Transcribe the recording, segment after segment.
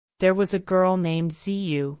there was a girl named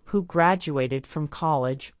Ziyu who graduated from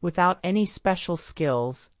college without any special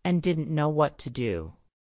skills and didn't know what to do.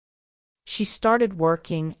 She started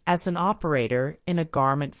working as an operator in a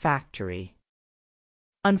garment factory.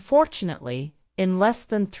 Unfortunately, in less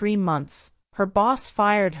than 3 months, her boss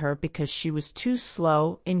fired her because she was too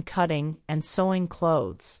slow in cutting and sewing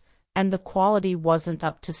clothes, and the quality wasn't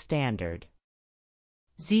up to standard.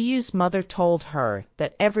 Ziyu's mother told her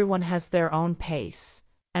that everyone has their own pace,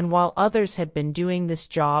 and while others had been doing this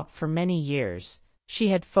job for many years, she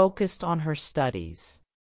had focused on her studies.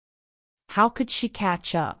 How could she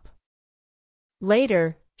catch up?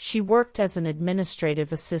 Later, she worked as an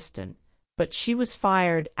administrative assistant, but she was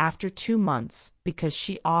fired after 2 months because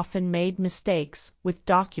she often made mistakes with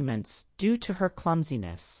documents due to her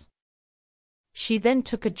clumsiness. She then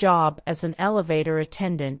took a job as an elevator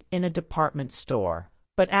attendant in a department store,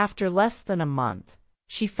 but after less than a month,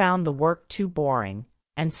 she found the work too boring,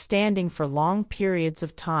 and standing for long periods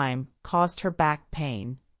of time caused her back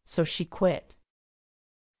pain, so she quit.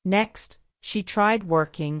 Next, she tried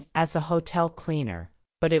working as a hotel cleaner,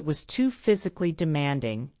 but it was too physically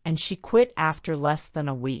demanding, and she quit after less than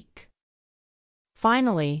a week.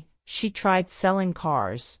 Finally, she tried selling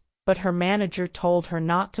cars, but her manager told her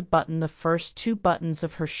not to button the first 2 buttons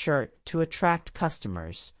of her shirt to attract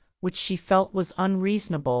customers, which she felt was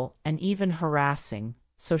unreasonable and even harassing,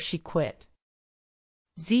 so she quit.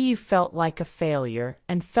 Ziyu felt like a failure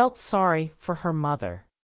and felt sorry for her mother.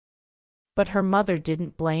 But her mother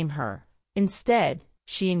didn't blame her. Instead,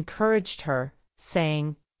 she encouraged her,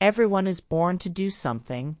 saying, "Everyone is born to do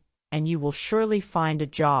something, and you will surely find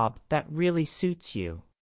a job that really suits you."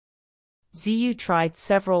 Ziyu tried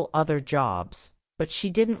several other jobs, but she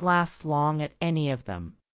didn't last long at any of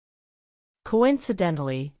them.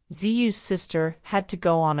 Coincidentally, Ziyu's sister had to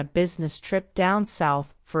go on a business trip down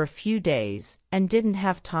south for a few days and didn't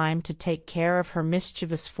have time to take care of her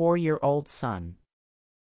mischievous 4-year-old son.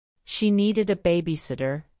 She needed a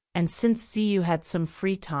babysitter, and since Ziyu had some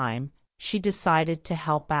free time, she decided to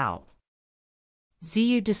help out.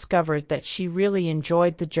 Ziyu discovered that she really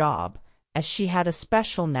enjoyed the job, as she had a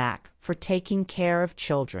special knack for taking care of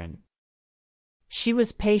children. She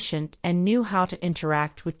was patient and knew how to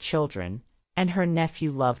interact with children, and her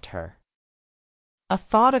nephew loved her. A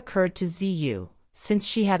thought occurred to Ziyu: since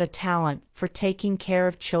she had a talent for taking care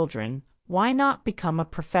of children, why not become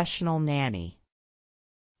a professional nanny?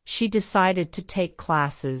 She decided to take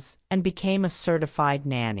classes and became a certified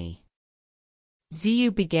nanny.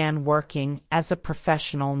 Ziyu began working as a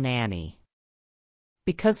professional nanny.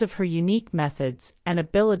 Because of her unique methods and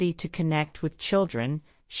ability to connect with children,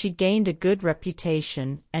 she gained a good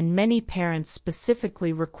reputation, and many parents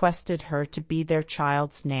specifically requested her to be their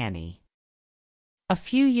child's nanny. A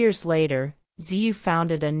few years later, Ziyu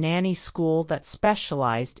founded a nanny school that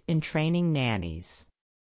specialized in training nannies.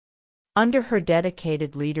 Under her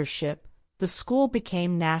dedicated leadership, the school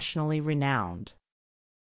became nationally renowned.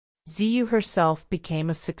 Ziyu herself became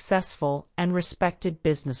a successful and respected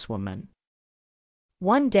businesswoman.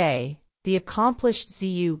 One day, the accomplished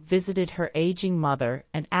Ziyu visited her aging mother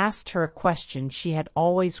and asked her a question she had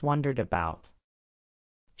always wondered about.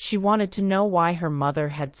 She wanted to know why her mother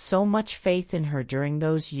had so much faith in her during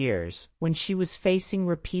those years when she was facing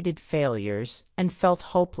repeated failures and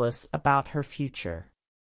felt hopeless about her future.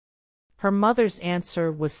 Her mother's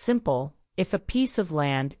answer was simple: if a piece of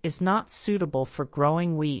land is not suitable for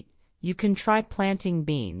growing wheat, you can try planting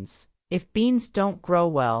beans. If beans don't grow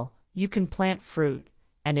well, you can plant fruit,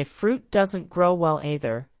 and if fruit doesn't grow well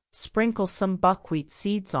either, sprinkle some buckwheat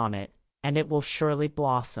seeds on it, and it will surely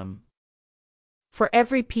blossom. For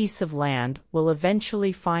every piece of land will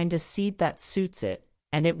eventually find a seed that suits it,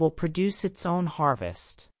 and it will produce its own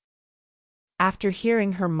harvest. After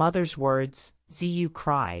hearing her mother's words, Ziyu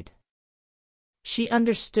cried. She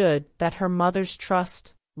understood that her mother's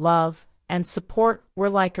trust, love, and support were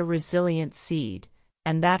like a resilient seed,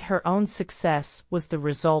 and that her own success was the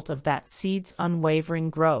result of that seed's unwavering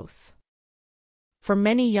growth. For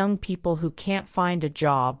many young people who can't find a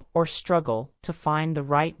job or struggle to find the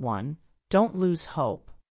right one, don't lose hope.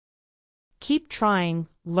 Keep trying,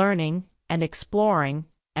 learning, and exploring,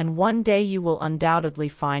 and one day you will undoubtedly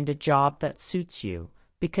find a job that suits you,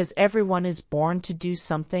 because everyone is born to do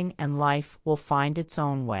something and life will find its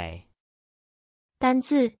own way. 单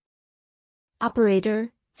字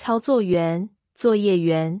Operator 操作员作业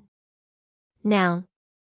员 Noun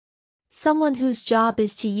Someone whose job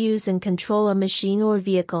is to use and control a machine or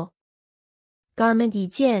vehicle. Garment 一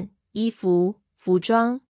件衣服服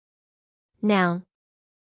装 Noun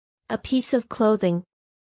A piece of clothing.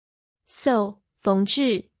 Sew 缝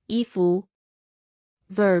制衣服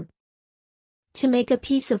Verb To make a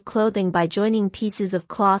piece of clothing by joining pieces of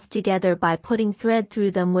cloth together by putting thread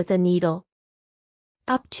through them with a needle.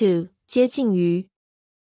 Up to, 接近于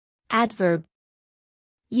Adverb.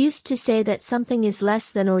 Used to say that something is less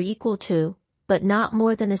than or equal to, but not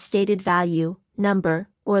more than a stated value, number,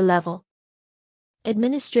 or level.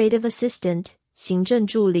 Administrative assistant, 行政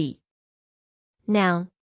助理 Noun.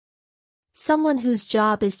 Someone whose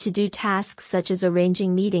job is to do tasks such as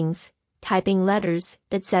arranging meetings, typing letters,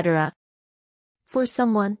 etc. For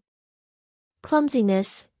someone.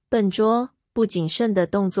 Clumsiness, 笨拙，不谨慎的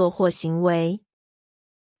动作或行为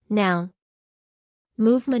Noun.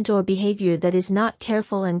 Movement or behavior that is not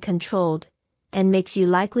careful and controlled, and makes you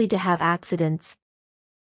likely to have accidents.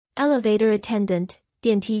 Elevator attendant,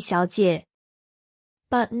 电梯小姐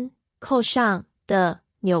Button, 扣上的，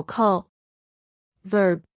纽扣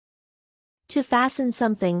Verb. To fasten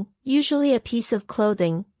something, usually a piece of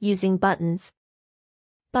clothing, using buttons.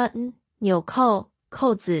 Button, 纽扣，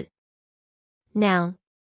扣子 Noun.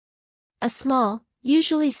 A small,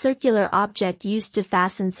 usually circular object used to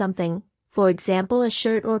fasten something, for example a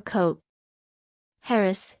shirt or coat.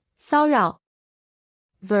 Harass, 骚扰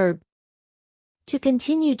Verb. To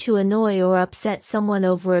continue to annoy or upset someone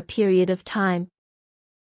over a period of time.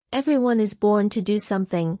 Everyone is born to do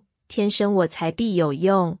something, 天生我才必有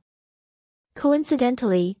用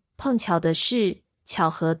Coincidentally, 碰巧的是，巧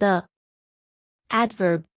合的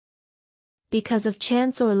Adverb. Because of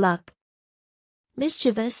chance or luck.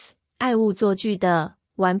 Mischievous, 爱恶作剧的，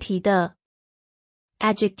顽皮的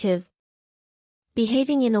Adjective.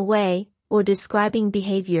 Behaving in a way, or describing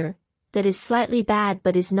behavior, that is slightly bad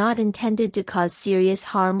but is not intended to cause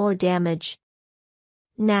serious harm or damage.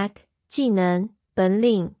 Knack, 技能，本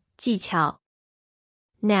领，技巧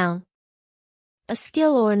Noun. A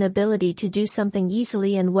skill or an ability to do something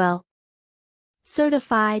easily and well.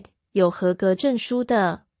 Certified, 有合格证书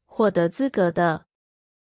的，获得资格的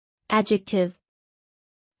Adjective.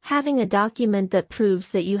 Having a document that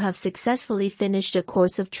proves that you have successfully finished a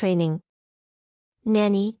course of training.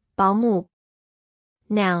 Nanny, 保姆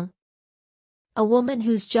Noun. A woman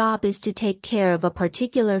whose job is to take care of a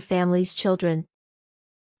particular family's children.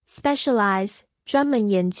 Specialize, 专门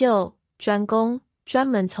研究，专攻，专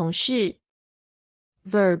门从事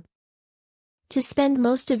Verb. To spend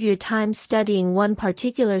most of your time studying one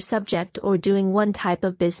particular subject or doing one type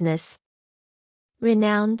of business.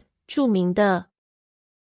 Renowned, 著名的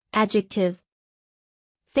Adjective.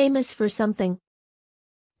 Famous for something.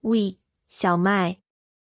 Wheat, 小麦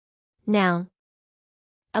Noun.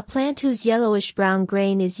 A plant whose yellowish-brown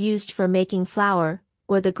grain is used for making flour,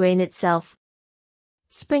 or the grain itself.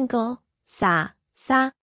 Sprinkle, 撒，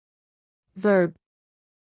撒 Verb.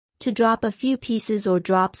 To drop a few pieces or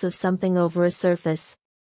drops of something over a surface.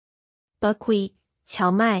 Buckwheat,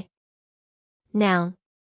 荞麦 Noun.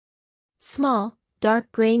 Small,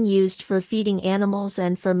 dark grain used for feeding animals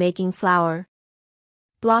and for making flour.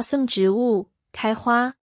 Blossom 植物，开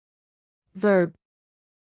花 Verb.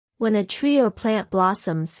 When a tree or plant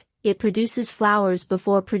blossoms, it produces flowers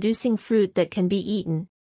before producing fruit that can be eaten.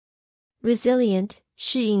 Resilient,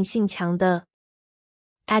 适应性强的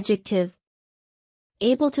Adjective.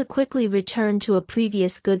 Able to quickly return to a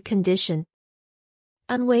previous good condition.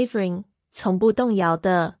 Unwavering, 从不动摇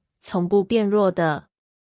的，从不变弱的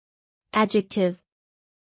Adjective.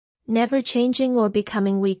 Never changing or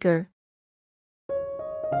becoming weaker,